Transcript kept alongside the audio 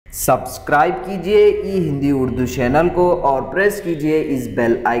Subscribe कीजिए ई Hindi Urdu channel को और प्रेस कीजिए इस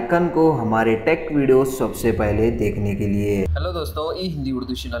बेल आइकन को हमारे टेक वीडियो सबसे पहले देखने के लिए। हेलो दोस्तों, ई हिंदी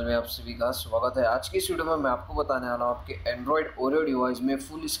उर्दू चैनल में आप सभी का स्वागत है। आज की इस वीडियो में मैं आपको बताने वाला हूँ आपके एंड्रॉयड ओरियो डिवाइस में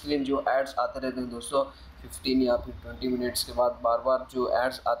फुल स्क्रीन जो एड्स आते रहते हैं दोस्तों 15 या फिर 20 मिनट्स के बाद बार बार जो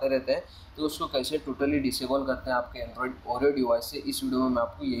एड्स आते रहते हैं, तो उसको कैसे टोटली डिसेबल करते हैं आपके एंड्रॉयड ओरियो डिवाइस से। इस वीडियो में मैं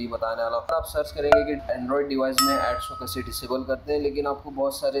आपको यही बताने वाला हूँ। आप सर्च करेंगे कि एंड्रॉयड डिवाइस में एड्स को कैसे डिसेबल करते हैं, लेकिन आपको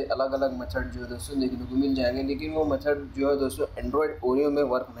बहुत सारे अलग अलग मेथड जो है दोस्तों देखने को मिल जाएंगे, लेकिन वो मेथड जो है दोस्तों एंड्रॉयड ओरियो में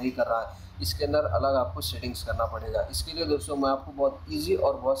वर्क नहीं कर रहा है। इसके अंदर अलग आपको सेटिंग्स करना पड़ेगा। इसके लिए दोस्तों मैं आपको बहुत इजी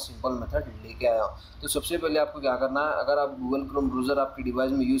और बहुत सिंपल मेथड लेके आया हूँ। तो सबसे पहले आपको क्या करना है, अगर आप गूगल क्रोम ब्राउज़र आपकी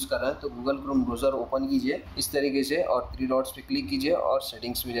डिवाइस में यूज़ कर रहे हैं तो गूगल क्रोम ब्राउज़र ओपन कीजिए इस तरीके से और 3 डॉट्स पे क्लिक कीजिए और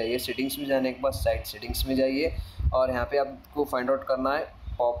सेटिंग्स में जाइए। सेटिंग्स में जाने के बाद साइट सेटिंग्स में जाइए और यहाँ पे आपको फाइंड आउट करना है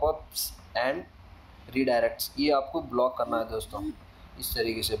पॉपअप्स एंड रीडायरेक्ट्स। ये आपको ब्लॉक करना है दोस्तों। इस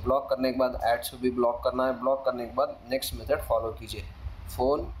तरीके से ब्लॉक करने के बाद एड्स को भी ब्लॉक करना है। ब्लॉक करने के बाद नेक्स्ट मेथड फॉलो कीजिए।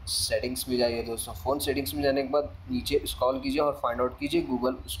 फ़ोन सेटिंग्स में जाइए दोस्तों। फ़ोन सेटिंग्स में जाने के बाद नीचे स्क्रॉल कीजिए और फाइंड आउट कीजिए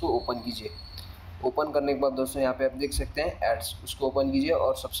गूगल, उसको ओपन कीजिए। ओपन करने के बाद दोस्तों यहाँ पे आप देख सकते हैं एड्स, उसको ओपन कीजिए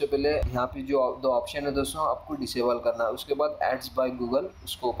और सबसे पहले यहाँ पे जो 2 ऑप्शन है दोस्तों आपको डिसेबल करना है। उसके बाद एड्स बाय गूगल,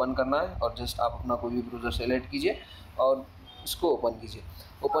 उसको ओपन करना है और जस्ट आप अपना कोई भी ब्राउज़र सेलेक्ट कीजिए और इसको ओपन कीजिए।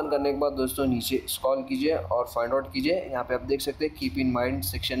 ओपन करने के बाद दोस्तों नीचे स्क्रॉल कीजिए और फाइंड आउट कीजिए। यहाँ पे आप देख सकते हैं कीप इन माइंड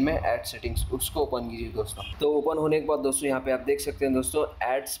सेक्शन में एड सेटिंग्स, उसको ओपन कीजिए दोस्तों। तो ओपन होने के बाद दोस्तों यहाँ पे आप देख सकते हैं दोस्तों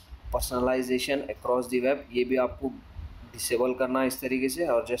ads personalisation across the web, ये भी आपको डिसेबल करना है इस तरीके से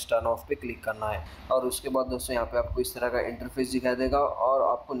और जस्ट टर्न ऑफ पे क्लिक करना है। और उसके बाद दोस्तों यहाँ पे आपको इस तरह का इंटरफेस दिखाई देगा और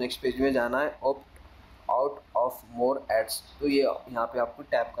आपको नेक्स्ट पेज में जाना है opt out of more ads. तो ये यहाँ पे आपको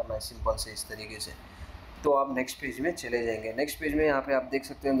टैप करना है सिंपल से इस तरीके से, तो आप नेक्स्ट पेज में चले जाएंगे। नेक्स्ट पेज में यहाँ पे आप देख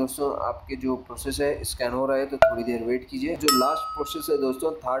सकते हैं दोस्तों आपके जो प्रोसेस है स्कैन हो रहा है, तो थोड़ी देर वेट कीजिए। जो लास्ट प्रोसेस है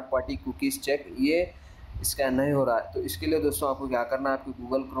दोस्तों थर्ड पार्टी कुकीज़ चेक, ये स्कैन नहीं हो रहा है। तो इसके लिए दोस्तों आपको क्या करना है, आपको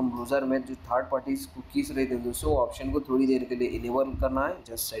गूगल क्रोम ब्राउज़र में जो थर्ड पार्टी कुकीज़ रहते हैं दोस्तों, वो ऑप्शन को थोड़ी देर के लिए इनेबल करना है।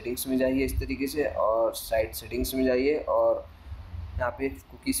 जस्ट सेटिंग्स में जाइए इस तरीके से और साइट सेटिंग्स में जाइए और यहाँ पे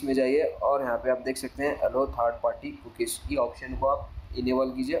कुकीज़ में जाइए और यहाँ पे आप देख सकते हैं अलो थर्ड पार्टी कुकीज़ की ऑप्शन को आप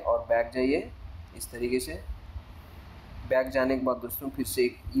इनेबल कीजिए और बैक जाइए इस तरीके से। बैक जाने के बाद दोस्तों फिर से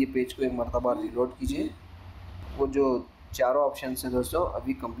ये पेज को एक मरतबा रिलोड कीजिए। वो जो चारों ऑप्शन है दोस्तों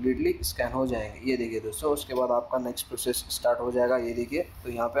अभी कम्प्लीटली स्कैन हो जाएंगे, ये देखिए दोस्तों। उसके बाद आपका नेक्स्ट प्रोसेस स्टार्ट हो जाएगा, ये देखिए। तो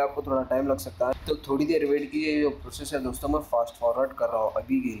यहाँ पे आपको थोड़ा टाइम लग सकता है, तो थोड़ी देर वेट कीजिए। जो प्रोसेस है दोस्तों मैं फास्ट फॉरवर्ड कर रहा हूँ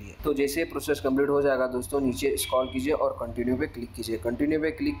अभी के लिए। तो जैसे प्रोसेस कंप्लीट हो जाएगा दोस्तों नीचे स्क्रॉल कीजिए और कंटिन्यू पे क्लिक कीजिए। कंटिन्यू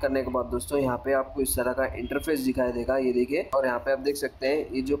पे क्लिक करने के बाद दोस्तों यहाँ पे आपको इस तरह का इंटरफेस दिखाई देगा, ये देखिए। और यहाँ पे आप देख सकते हैं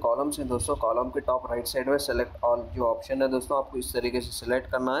ये जो कॉलम्स हैं दोस्तों, कॉलम के टॉप राइट साइड में सेलेक्ट ऑल जो ऑप्शन है दोस्तों आपको इस तरीके से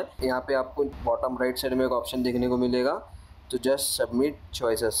सिलेक्ट करना है। यहाँ पे आपको बॉटम राइट साइड में एक ऑप्शन देखने को मिलेगा, तो जस्ट सबमिट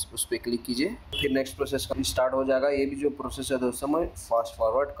चॉइसेस, उस पर क्लिक कीजिए। फिर नेक्स्ट प्रोसेस स्टार्ट हो जाएगा। ये भी जो प्रोसेस है दोस्तों मैं फास्ट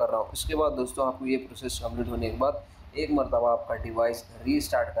फॉरवर्ड कर रहा हूँ। इसके बाद दोस्तों आपको ये प्रोसेस कंप्लीट होने के बाद एक मरतबा आपका डिवाइस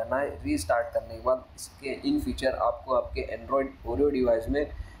रीस्टार्ट करना है। रीस्टार्ट करने के बाद इसके इन फ्यूचर आपको आपके एंड्रॉयड ओरियो डिवाइस में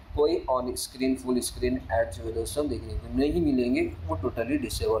कोई on screen full screen add जो है दोस्तों देखने को नहीं मिलेंगे, वो टोटली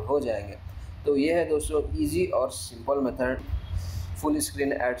डिसेबल हो जाएंगे। तो ये है दोस्तों ईजी और simple method full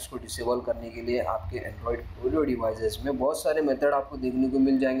screen ads को डिसेबल करने के लिए आपके एंड्रॉयड ओरियो डिवाइसेस में। बहुत सारे मेथड आपको देखने को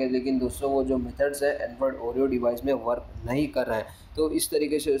मिल जाएंगे, लेकिन दोस्तों वो जो मेथड्स है एंड्रॉयड ओरियो डिवाइस में वर्क नहीं कर रहे हैं, तो इस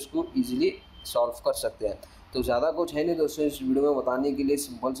तरीके से उसको ईजिली सॉल्व कर सकते हैं। तो ज़्यादा कुछ है नहीं दोस्तों इस वीडियो में बताने के लिए,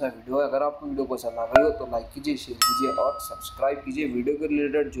 सिंपल सा वीडियो है। अगर आपको वीडियो पसंद आ गई हो तो लाइक कीजिए, शेयर कीजिए और सब्सक्राइब कीजिए। वीडियो के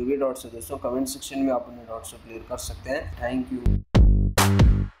रिलेटेड जो भी डाउट्स है दोस्तों कमेंट सेक्शन में आप अपने डाउट्स को क्लियर कर सकते हैं। Thank you.